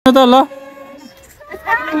त ल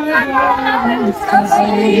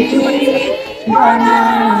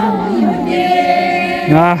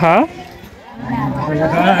आहा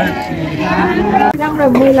राम्रो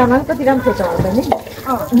महिलामा कति राम्रो छ होला नि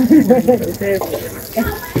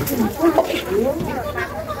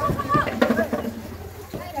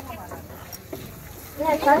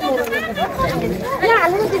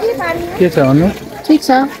के छ भन्नु ठीक छ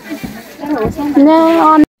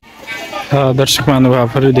दर्शक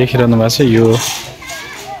महानुभावहरू देखिरहनु भएको छ यो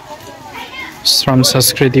श्रम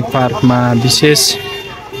संस्कृति पार्कमा विशेष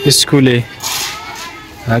स्कुले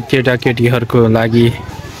केटाकेटीहरूको लागि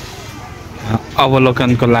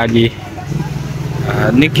अवलोकनको लागि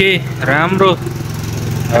निकै राम्रो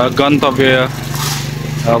गन्तव्य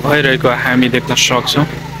भइरहेको हामी देख्न सक्छौँ।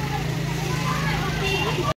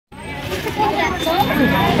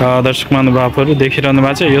 दर्शक महानुभावहरू देखिरहनु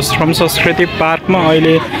भएको छ यो श्रम संस्कृति पार्कमा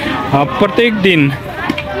अहिले प्रत्येक दिन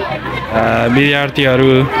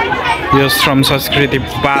विद्यार्थीहरू यो श्रम संस्कृति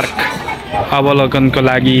पार्क अवलोकनको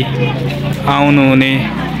लागि आउनुहुने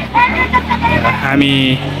हामी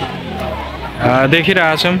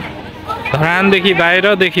देखिरहेछौँ। धरानदेखि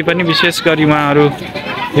बाहिरदेखि पनि विशेष गरी उहाँहरू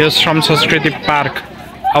यो श्रम संस्कृति पार्क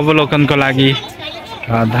अवलोकनको लागि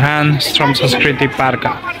धरान श्रम संस्कृति पार्क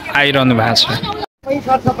आइरहनु भएको छ।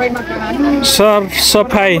 सर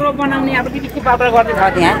सफाई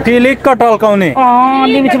टिलिक्क टल्काउने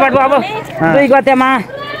अब 2 गतेमा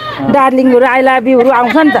डार्लिङहरु आई लभ युहरु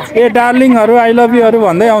आउँछ नि त ए डार्लिङहरु आई लभ युहरु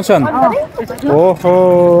भन्दै आउँछन् ओहो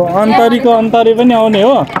अन्तरीको अन्तरी पनि आउने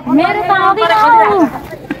हो मेरो त आउँदैन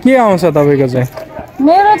के आउँछ तपाईको चाहिँ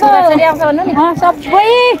मेरो त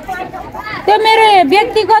सबै त्यो मेरो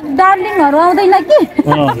व्यक्तिगत डार्लिङहरु आउँदैन कि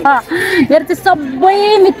मेरो त सबै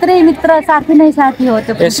मित्र साथी नै साथी हो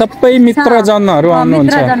त्यो ए सबै मित्रजनहरु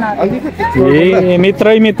आउनुहुन्छ ए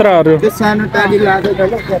मित्रहरु सानो टाली लादै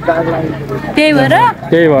त्यही भएर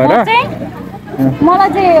मलाई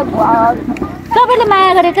चाहिँ सबैले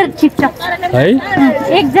माया गरेको ठिक छ है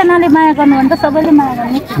एकजनाले माया गर्नु भन्दा सबैले माया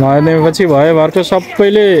गर्ने भनेपछि भयो घरको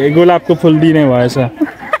सबैले गुलाबको फूल दिने भएछ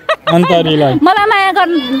अन्तरीलाई मलाई माया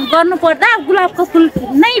गर्नु पर्दा गुलाबको फूल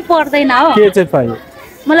नै पर्दैन हो के चाहिँ पाइयो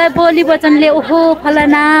मलाई बोली वचनले ओहो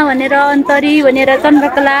फलाना भनेर अन्तरी भनेर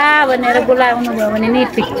चन्द्रकला भनेर बोलाउनु भयो भने नि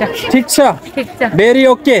ठिक छ भेरी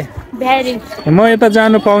ओके भेरी म यता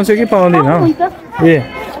जानु पाउँछु कि पाउँदिन ए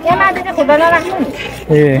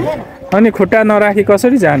अनि खुट्टा नराखी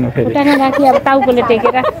कसरी जानु फेरि खुट्टा नराखी अब टाउकोले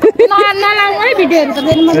टेकेर नलाउ है भिडियोहरु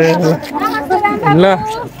ल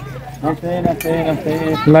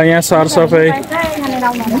ल यहाँ सरसफाइ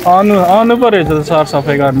आउनु पर्यो त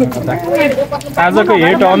सरसफाइ गर्नु आजको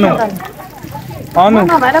हेट आउनु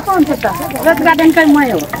नभएर पो हुन्छ त रोज गार्डनकै मै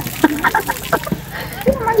हो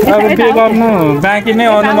अब के गर्नु बाँकी नै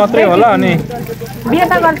आउनु मात्रै होला अनि बिहे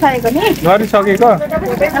त गरिसकेको नि गरिसकेको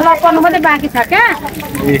लप पर्नु मात्रै बाँकी छ क्या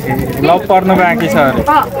लप पर्नु बाँकी छ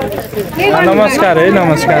अरे नमस्कार है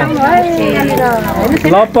नमस्कार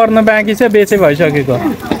लप पर्नु बाँकी छ बेचे भइसकेको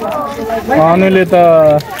अनुले त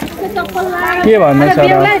के भन्नु छ र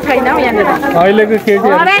अहिलेको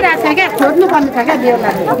केटीहरु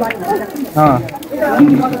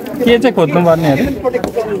के चाहिँ खोज्नु पर्ने अरे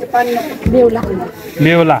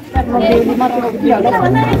बेहुला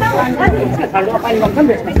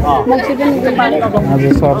आज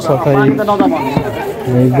सरसफाइ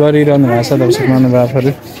गरिरहनु भएको छ दर्शक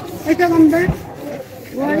महानुभावहरू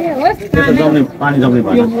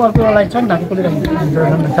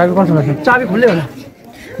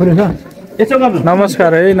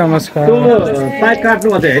नमस्कार है नमस्कार पाइप काट्नु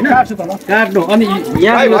अझै हैन काट्नु अनि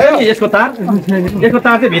यहाँ नि यसको तार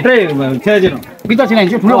चाहिँ भित्रै छेडिदिनु भित्र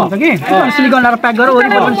छिराइन्छ ठुलो हुन्छ कि सिलिकन लाएर प्याक गरेर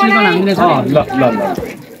वरिपरि सिलिकन हाल्ने छ ल ल ल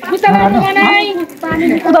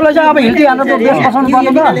उताले चाहिँ अब हिल्टी हाल्नु त बेस बसाउनु पर्छ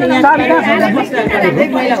त चाबी कहाँ छ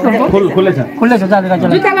खुल्लै छ चाबी कहाँ छ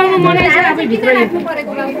जुत्ता लाउनु मनै छ अब भित्रै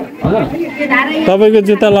हजुर तपाईको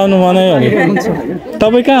जुत्ता लाउनु मनै हो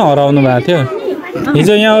तपाई कहाँ हराउनु भएको थियो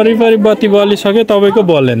हिजो यहाँ वरिपरि बत्ती बलिसक्यो तपाईको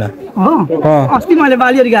बलेन अस्ति मैले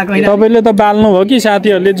बालिएर गएको हैन तपाईले त बाल्नु भयो कि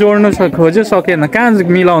साथीहरुले जोड्नु खोज्यो सकेन कहाँ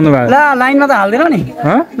मिलाउनु भयो ल लाइनमा त हाल्दिनु नि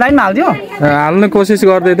लाइनमा हाल्दियो हाल्ने कोसिस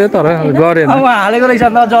गर्दै थियो तर गरेन अब हालेको रहेछ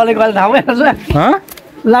त जलेको अहिले थाहा भइहाल्छ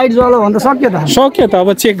लाइट जलो भने त सक्यो त अब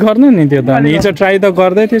चेक गर्नु नि त्यो त अनि हिजो ट्राई त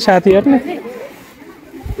गर्दै थियो साथीहरुले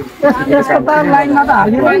यसको त लाइनमा त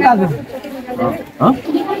हाल्दिनु नि दाजु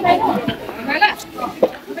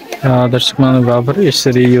दर्शक महानुभावहरू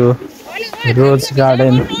यसरी यो रोज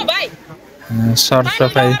गार्डन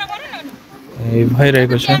सरसफाइ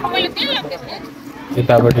भइरहेको छ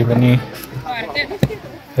यतापट्टि पनि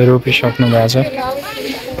रोपिसक्नु भएको छ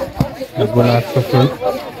गुलाबको फुल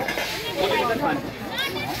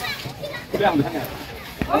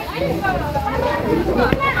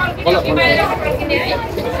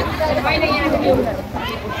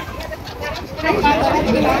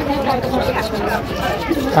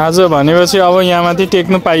आज भनेपछि अब यहाँ माथि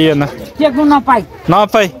टेक्नु पाइएन टेक्नु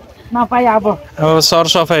नपाई अब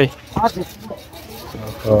सरसफाइ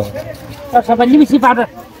सबै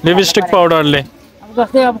लिपस्टिक पाउडरले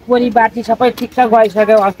जस्तै अब कोरी बाटी सबै ठिकठाक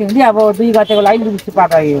गइसक्यो अस्ति अब 2 गतेको लागि लिपस्टिक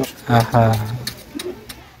पाउडर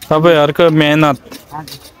तपाईँहरूको मेहनत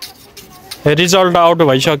रिजल्ट आउट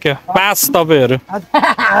भइसक्यो पास तपाईँहरू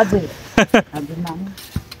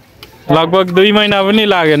लगभग 2 महिना पनि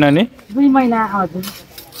लागेन नि 2 महिना हजुर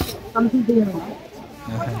कम्ती 2 महिना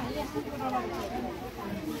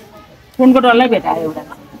सुनको डल्ला भेटायो एउटा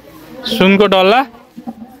सुनको डल्ला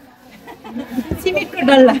सिमेन्टको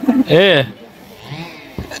डल्ला ए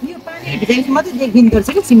यो पानी भित्र मात्रै देखिन्छ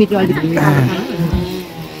कि सिमेन्ट अलिकति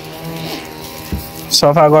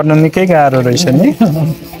सफा गर्नु निकै गाह्रो रहेछ नि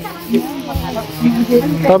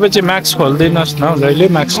तपाईँ चाहिँ मास्क खोल्दिनुहोस् न जहिले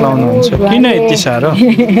मास्क लाउनुहुन्छ किन यति साह्रो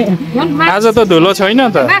आज त धुलो छैन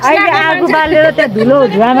त आगो बालेर त्यो धुलो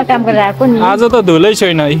धुवामा काम गरिरहेको नि आज त धुलै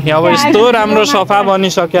छैन अब यस्तो राम्रो सफा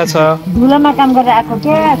बनिसकेको छ धुलोमा काम गरिरहेको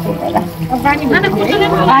के पानी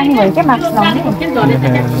भयो के मास्क लाउने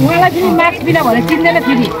उहाँलाई पनि मास्क बिना भने चिन्दैन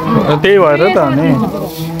फेरि त्यही भएर त नि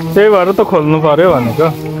त्यही भएर त खोल्नु पर्यो भनेको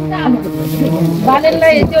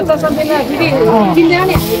बालेनलाई त्यो चस्मा बिना फेरि चिन्दैन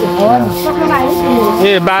नि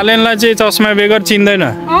ए बालेनलाई चाहिँ चस्मा बेगर चिन्दैन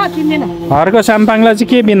चिन्दैन हर्क साम्पाङलाई चाहिँ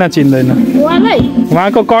के बिना चिन्दैन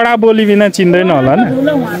उहाँको कडा बोली बिना चिन्दैन होला नि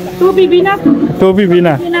टोपी बिना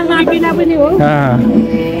पनि हो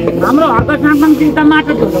हाम्रो हर्क साम्पाङ चाहिँ त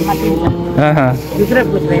माटो धुलोमा चिन्छ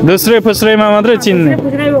दोस्रे फुस्रेमा मात्रै चिन्ने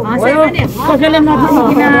कसैले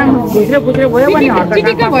भित्र भयो भने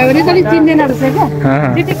चिटिक्क भयो भने चाहिँ चिन्दैन रहेछ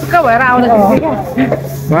क्या चिटिक्क भएर आउँदैन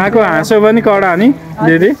उहाँको हाँसो पनि कडा नि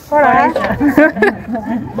दिदी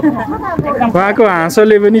उहाँको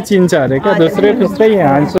हाँसोले पनि चिन्छ अरे क्या दोस्रे फुस्रै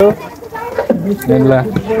हाँसो ल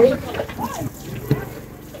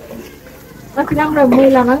कति राम्रो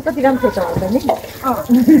महिलामा कति राम्रो छ नि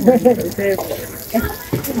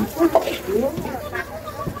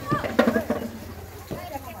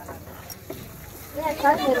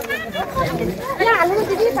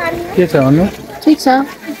के छ भन्नु ठीक छ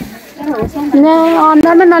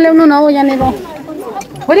अन्डरमा नल्याउनु न हो यहाँनिर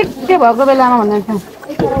फेरि के भएको बेलामा भन्नुहुन्छ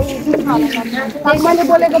मैले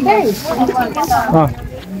बोलेको थिएँ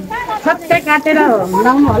सबै काटेर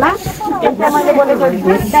लाउनु होला मैले बोलेको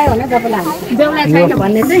भेट्दै हो नि तपाईँलाई बेहुला छैन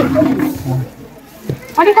भन्ने चाहिँ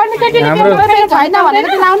अनि कति केटीले छैन भनेर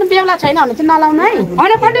चाहिँ लाउनु बेहुला छैन भने चाहिँ नलाउनु है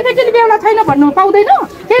अनि कति केटीले बेहुला छैन भन्नु पाउँदैन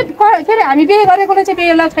के अरे हामी बिहे गरेकोले चाहिँ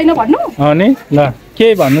बेहुला छैन भन्नु अनि ल के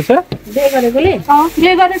भन्नु छ बिहे गरेकोले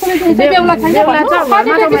चाहिँ बेहुला छैन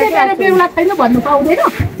बेहुला छैन भन्नु पाउँदैन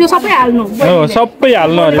त्यो सबै हाल्नु सबै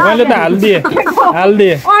हाल्नु अरे मैले त हालिदिएँ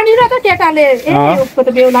अनि र त केटाले ए उसको त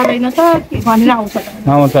बेहुला रहेन त भनेर आउँछ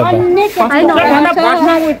आउनु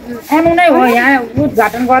नै हो यहाँ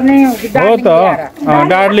उद्घाटन गर्ने हो त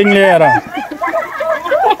डार्लिङ लिएर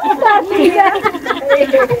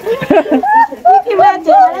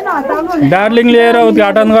डार्लिङ लिएर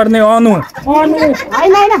उद्घाटन गर्ने अनु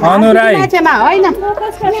राई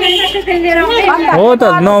हो त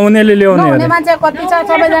नहुनेले ल्याउने मान्छे कति छ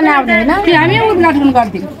सबैजना आउने होइन हामी उद्घाटन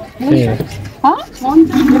गर्दिउँ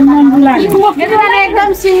एकदम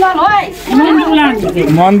सिङ्गल हो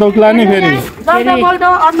मन दुख्ला नि फेरि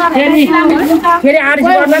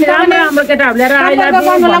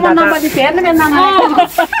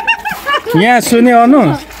यहाँ सुने अनु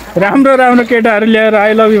राम्रो राम्रो केटाहरू ल्याएर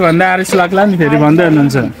आई लभ यु भन्दा आरिस लाग्ला नि फेरि भन्दै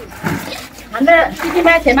हुनुहुन्छ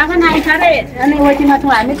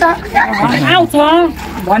आउँछ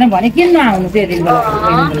भन्यो भने किन नआउनु त्यो दिनको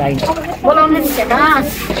लागि बोलाउनु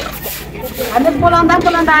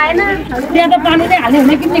बोलाउँदा आएन त्यहाँ त पानी चाहिँ हाल्ने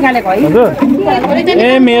हुने किन निकालेको है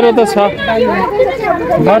ए मेरो त छ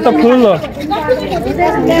म त फुल हो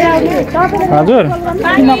हजुर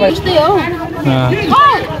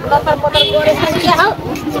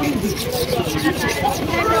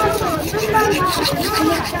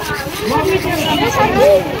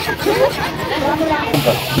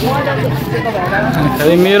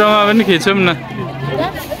मेरोमा पनि खिचौँ न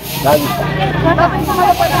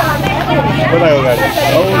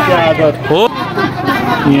हो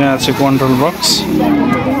यहाँ चाहिँ कन्ट्रोल बक्स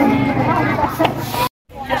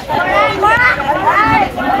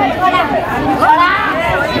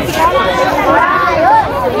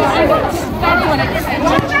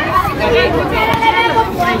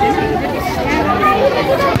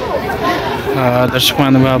दर्शक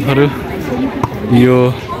महानुभावहरू यो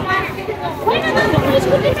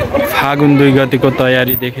फागुन 2 गतिको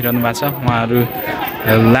तयारी देखिरहनु भएको छ। उहाँहरू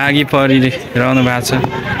लागि परिरहनु भएको छ।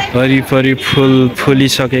 वरिपरि फुल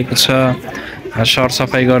फुलिसकेको छ।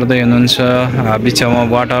 सरसफाइ गर्दै हुनुहुन्छ। बिचमा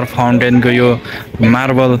वाटर फाउन्टेनको यो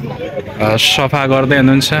मार्बल सफा गर्दै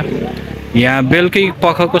हुनुहुन्छ। यहाँ बेलुकै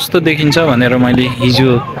पख कस्तो देखिन्छ भनेर मैले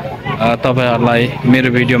हिजो तपाईहरुलाई मेरो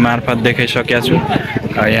भिडियो मार्फत देखाइसकेको छु।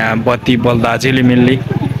 यहाँ बत्ती बल्दा झिलिमिल्ली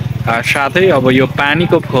साथै अब यो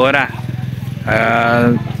पानीको फोहरा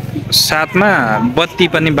साथमा बत्ती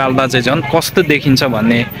पनि बाल्दा चाहिँ झन् कस्तो देखिन्छ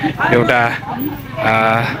भन्ने एउटा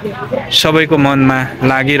सबैको मनमा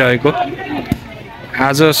लागिरहेको।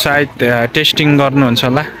 आज सायद टेस्टिङ गर्नुहुन्छ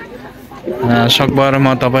होला। सकभर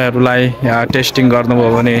म तपाईहरुलाई टेस्टिङ गर्नुभयो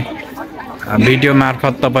भने भिडियो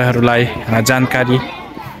मार्फत तपाईहरुलाई जानकारी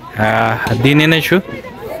दिने नै छु।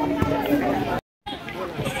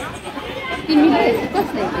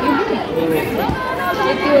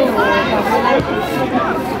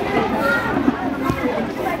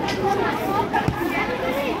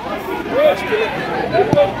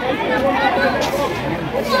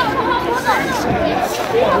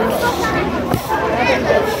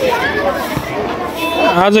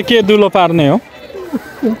 आज के दुलो पार्ने हो?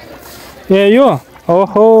 ए यो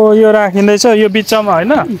ओहो यो राखिँदैछ यो बिचमा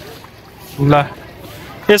हैन? ल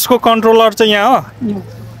यसको कन्ट्रोलर चाहिँ यहाँ हो।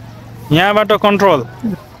 यहाँबाट कन्ट्रोल।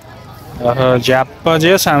 झ्याप्प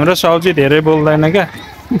जेस हाम्रो सब्जी धेरै बोल्दैन क्या।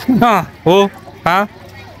 हो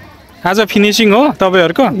आज फिनिसिङ हो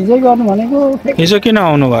तपाईहरुको? हिजो गर्नु भनेको। हिजो किन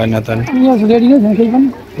आउनु भएन त? रेडी नै छ केही पनि।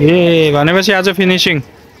 ए भनेपछि आज फिनिसिङ।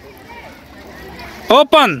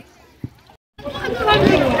 ओपन।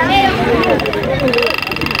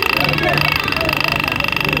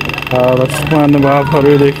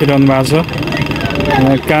 महानुभावहरू देखिरहनु भएको छ।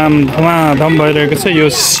 काम धमाधम भइरहेको छ। यो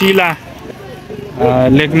शिला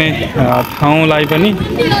लेख्ने ठाउँलाई पनि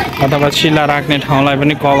अथवा शिला राख्ने ठाउँलाई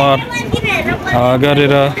पनि कलर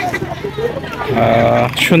गरेर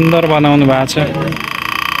सुन्दर बनाउनु भएको छ।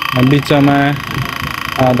 बिचमा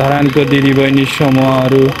धरानको दिदीबहिनी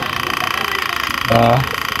समूहहरू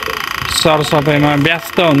सरसफाइमा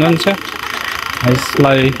व्यस्त हुनुहुन्छ।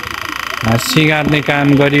 यसलाई सिगार्ने काम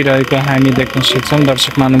गरिरहेको हामी देख्न सक्छौँ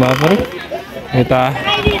दर्शक महानुभावहरू। यता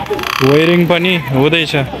वेयरिङ पनि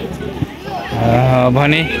हुँदैछ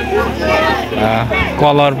भने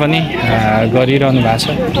कलर पनि गरिरहनु भएको छ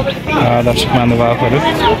दर्शक महानुभावहरू।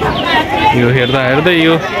 यो हेर्दा हेर्दै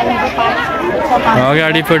यो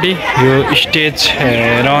अगाडिपट्टि यो स्टेज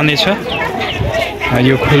रहनेछ।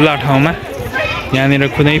 यो खुल्ला ठाउँमा यहाँनिर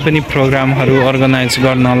कुनै पनि प्रोग्रामहरू अर्गनाइज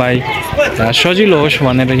गर्नलाई सजिलो होस्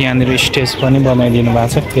भनेर यहाँनिर स्टेज पनि बनाइदिनु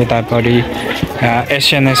भएको छ। यतापट्टि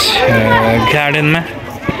एसएनएस गार्डनमा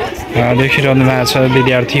देखिरहनु भएको छ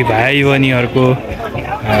विद्यार्थी भाइ बहिनीहरूको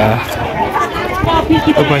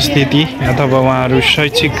उपस्थिति अथवा उहाँहरू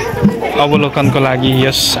शैक्षिक अवलोकनको लागि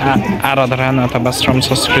यस आराधरान अथवा श्रम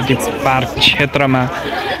संस्कृति पार्क क्षेत्रमा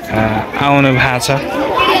आउनु भएको छ।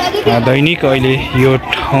 दैनिक अहिले यो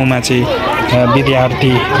ठाउँमा चाहिँ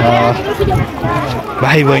विद्यार्थी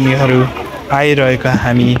भाइ बहिनीहरू आइरहेका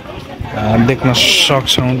हामी देख्न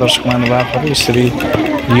सक्छौँ दर्शक महानुभावहरू। यसरी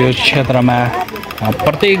यो क्षेत्रमा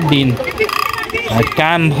प्रत्येक दिन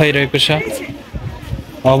काम भइरहेको छ।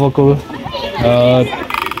 अबको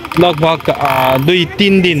लगभग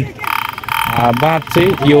 2-3 दिन बाद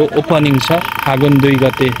चाहिँ यो ओपनिङ छ। फागुन 2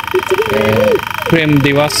 गते प्रेम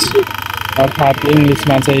दिवस अर्थात्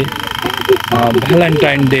इङ्ग्लिसमा चाहिँ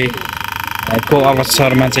भ्यालेन्टाइन डे को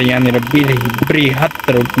अवसरमा चाहिँ यहाँनिर बृहत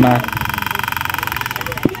रूपमा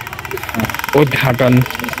उद्घाटन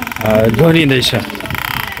गरिँदैछ।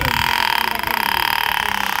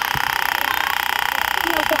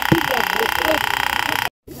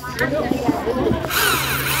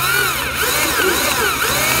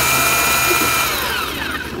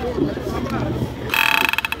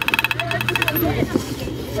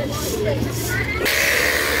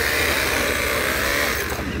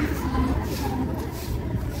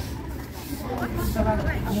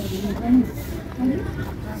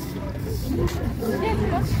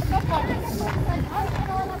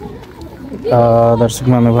 दर्शक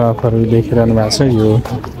महानुभावहरू देखिरहनु भएको छ यो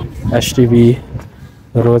एसडीबी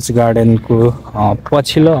रोज गार्डनको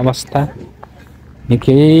पछिल्लो अवस्था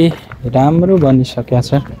निकै राम्रो बनिसकेको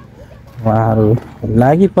छ। उहाँहरू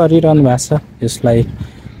लागि परिरहनु भएको छ यसलाई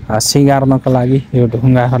सिँगार्नको लागि। यो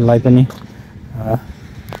ढुङ्गाहरूलाई पनि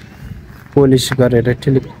पोलिस गरेर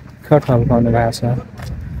ठिलिक्क ठल्काउनु भएको छ।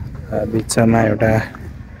 बिचमा एउटा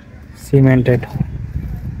सिमेन्टेड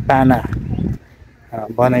पाना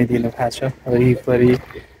बनाइदिनु भएको छ। वरिपरि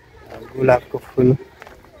गुलाबको फुल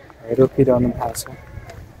रोपिरहनु भएको छ।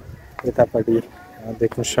 यतापट्टि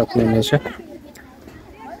देख्न सक्नुहुनेछ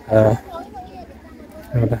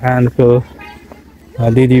धानको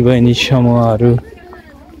दिदीबहिनी समूहहरू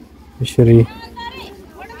यसरी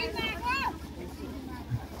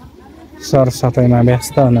सरसफाइमा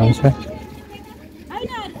व्यस्त हुनुहुन्छ।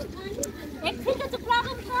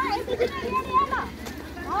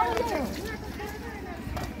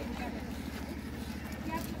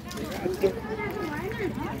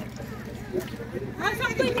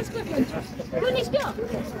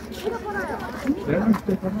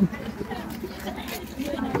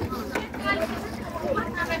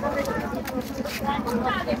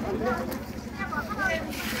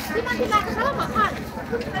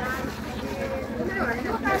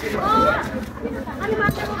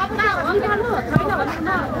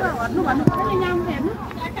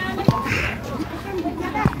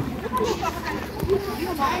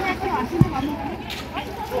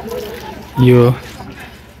 यो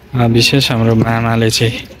विशेष हाम्रो मामाले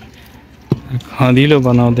चाहिँ खँदिलो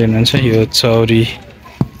बनाउँदै हुनुहुन्छ। यो चौरी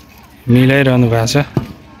मिलाइरहनु भएको छ।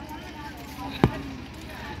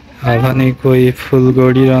 भने कोही फुल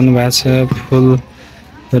गोडिरहनु भएको छ, फुल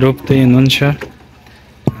रोप्दै हुनुहुन्छ।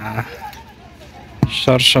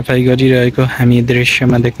 सरसफाइ गरिरहेको हामी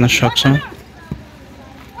दृश्यमा देख्न सक्छौँ।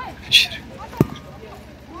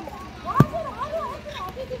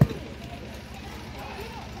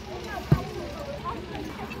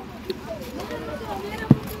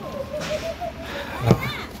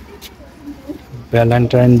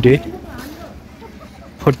 भ्यालेन्टाइन डे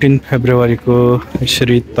 14 फेब्रुअरीको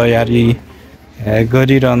यसरी तयारी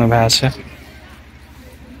गरिरहनु भएको छ।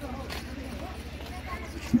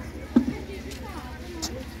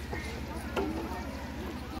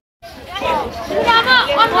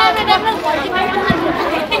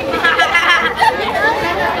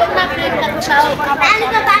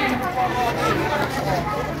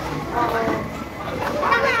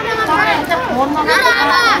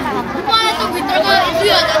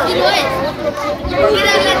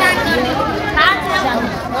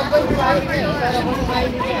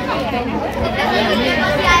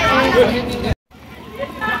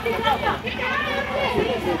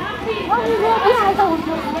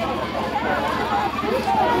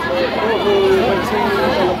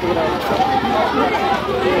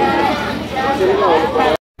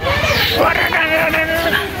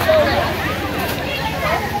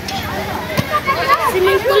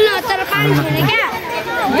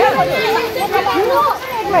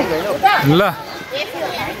 ल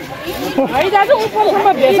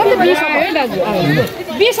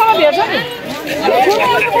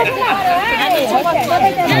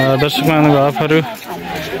दर्शक महानुभावहरू,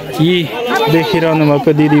 यी देखिरहनु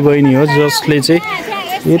भएको दिदीबहिनी हो जसले चाहिँ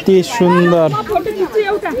यति सुन्दर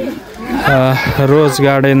रोज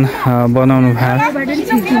गार्डन बनाउनु भयो।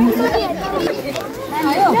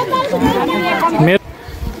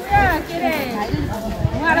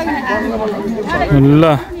 ल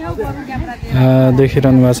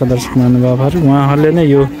देखिरहनु भएको छ दर्शक महानुभावहरू, उहाँहरूले नै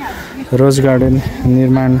यो रोज गार्डन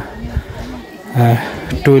निर्माण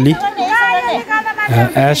टोली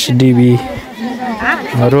SDB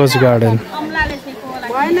रोज गार्डन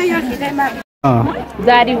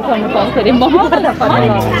जारी उठाउनु पाउँछ रे म पर्दा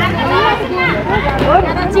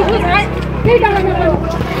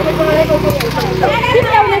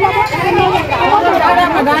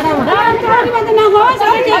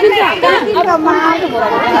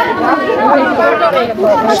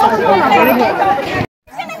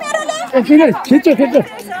खिच्यो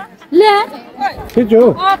ले खिच्यो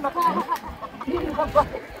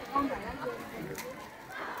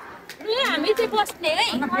हामी चाहिँ बस्ने है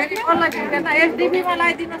SDB मा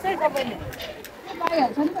लगाइदिनुस् है तपाईले।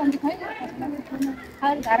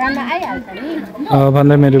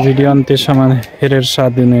 भन्दै मेरो भिडियो अन्त्यसम्म हेरेर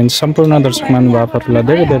साथ दिनुहुने सम्पूर्ण दर्शक महानुभावहरूलाई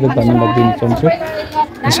धेरै धेरै धन्यवाद दिन चाहन्छु।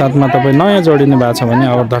 साथमा तपाईँ नयाँ जोडिनु भएको छ भने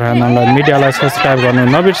अब धरानलाई मिडियालाई सब्सक्राइब गर्नु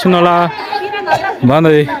नबिर्सनु होला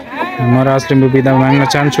भन्दै म राजलिम्बू बिदा माग्न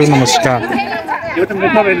चाहन्छु। नमस्कार।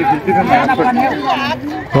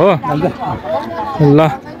 हो ल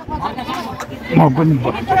म पनि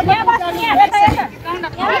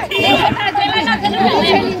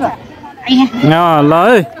ल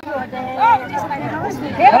है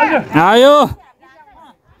आयो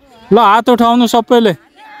ल हात उठाउनु सबैले।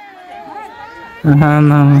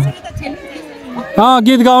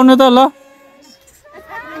 गीत गाउनु त ल।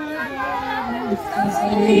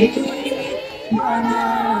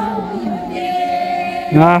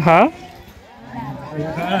 आहा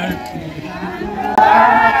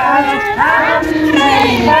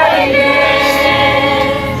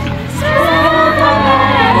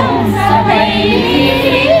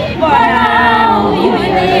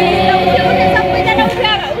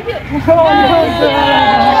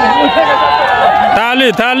Oh,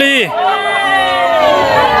 थाली थाली